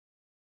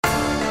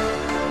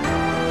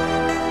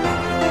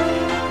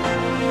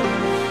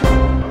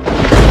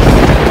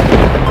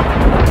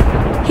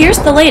Here's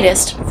the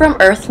latest from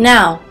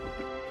EarthNow.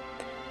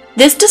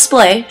 This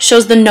display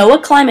shows the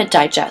NOAA Climate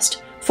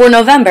Digest for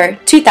November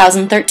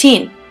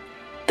 2013.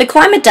 The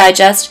Climate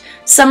Digest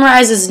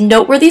summarizes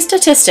noteworthy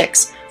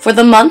statistics for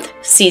the month,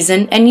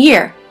 season, and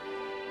year.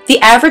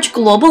 The average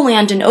global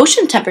land and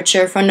ocean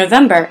temperature for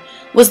November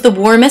was the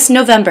warmest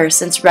November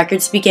since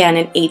records began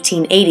in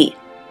 1880.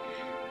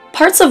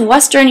 Parts of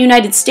western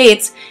United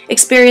States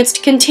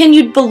experienced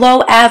continued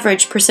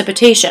below-average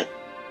precipitation.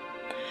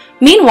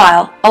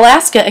 Meanwhile,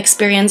 Alaska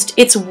experienced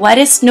its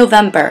wettest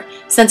November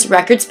since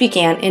records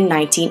began in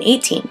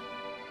 1918.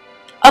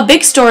 A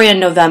big story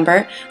in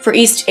November for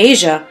East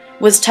Asia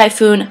was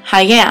Typhoon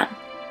Haiyan.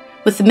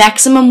 With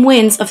maximum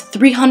winds of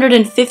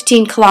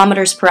 315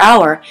 kilometers per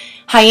hour,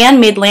 Haiyan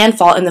made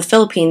landfall in the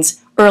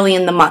Philippines early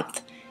in the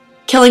month,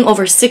 killing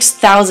over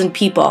 6,000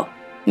 people,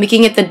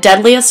 making it the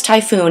deadliest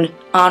typhoon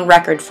on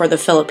record for the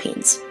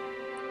Philippines.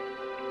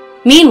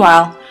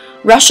 Meanwhile,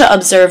 Russia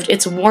observed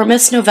its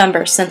warmest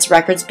November since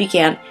records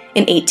began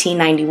in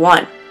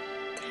 1891.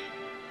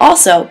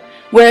 Also,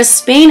 whereas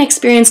Spain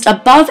experienced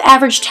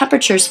above-average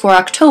temperatures for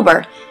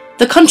October,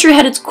 the country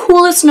had its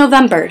coolest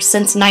November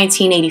since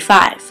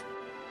 1985.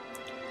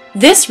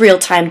 This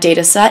real-time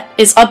dataset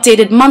is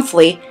updated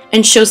monthly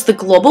and shows the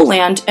global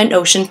land and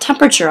ocean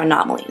temperature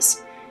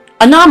anomalies.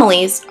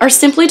 Anomalies are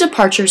simply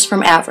departures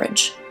from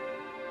average.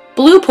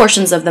 Blue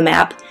portions of the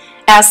map,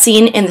 as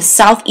seen in the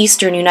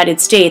southeastern United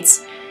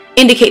States,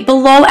 indicate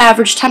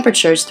below-average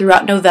temperatures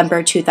throughout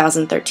November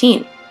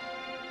 2013.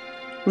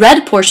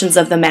 Red portions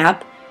of the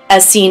map,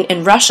 as seen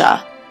in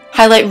Russia,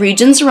 highlight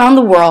regions around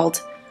the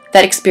world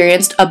that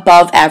experienced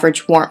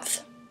above-average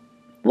warmth.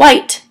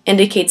 White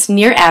indicates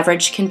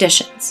near-average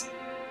conditions.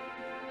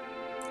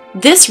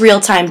 This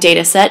real-time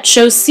dataset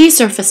shows sea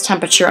surface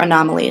temperature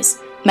anomalies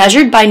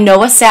measured by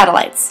NOAA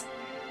satellites.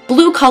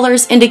 Blue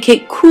colors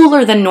indicate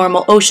cooler than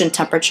normal ocean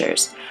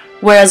temperatures,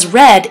 whereas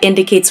red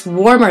indicates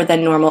warmer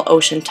than normal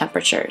ocean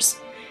temperatures.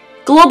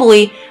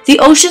 Globally, the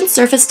ocean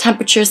surface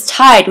temperatures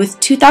tied with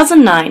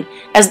 2009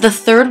 as the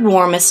third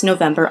warmest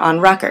November on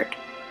record.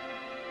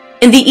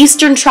 In the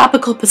eastern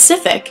tropical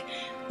Pacific,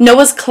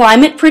 NOAA's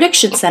Climate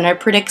Prediction Center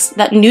predicts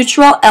that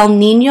neutral El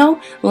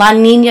Niño-La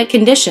Niña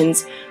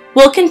conditions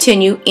will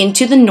continue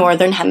into the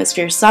northern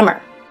hemisphere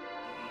summer.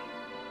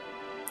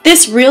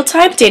 This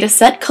real-time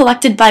dataset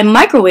collected by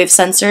microwave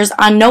sensors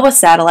on NOAA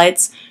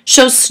satellites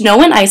shows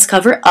snow and ice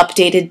cover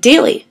updated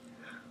daily.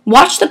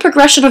 Watch the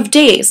progression of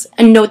days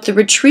and note the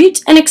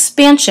retreat and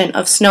expansion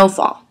of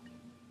snowfall.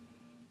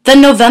 The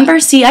November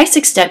sea ice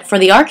extent for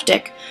the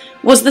Arctic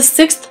was the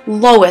sixth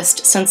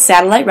lowest since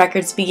satellite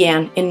records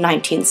began in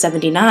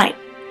 1979.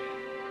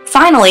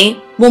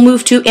 Finally, we'll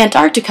move to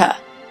Antarctica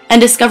and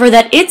discover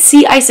that its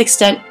sea ice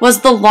extent was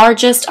the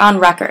largest on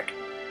record.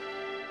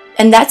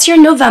 And that's your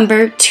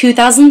November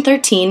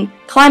 2013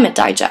 Climate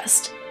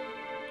Digest.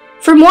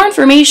 For more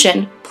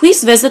information,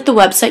 please visit the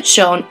website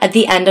shown at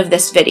the end of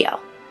this video.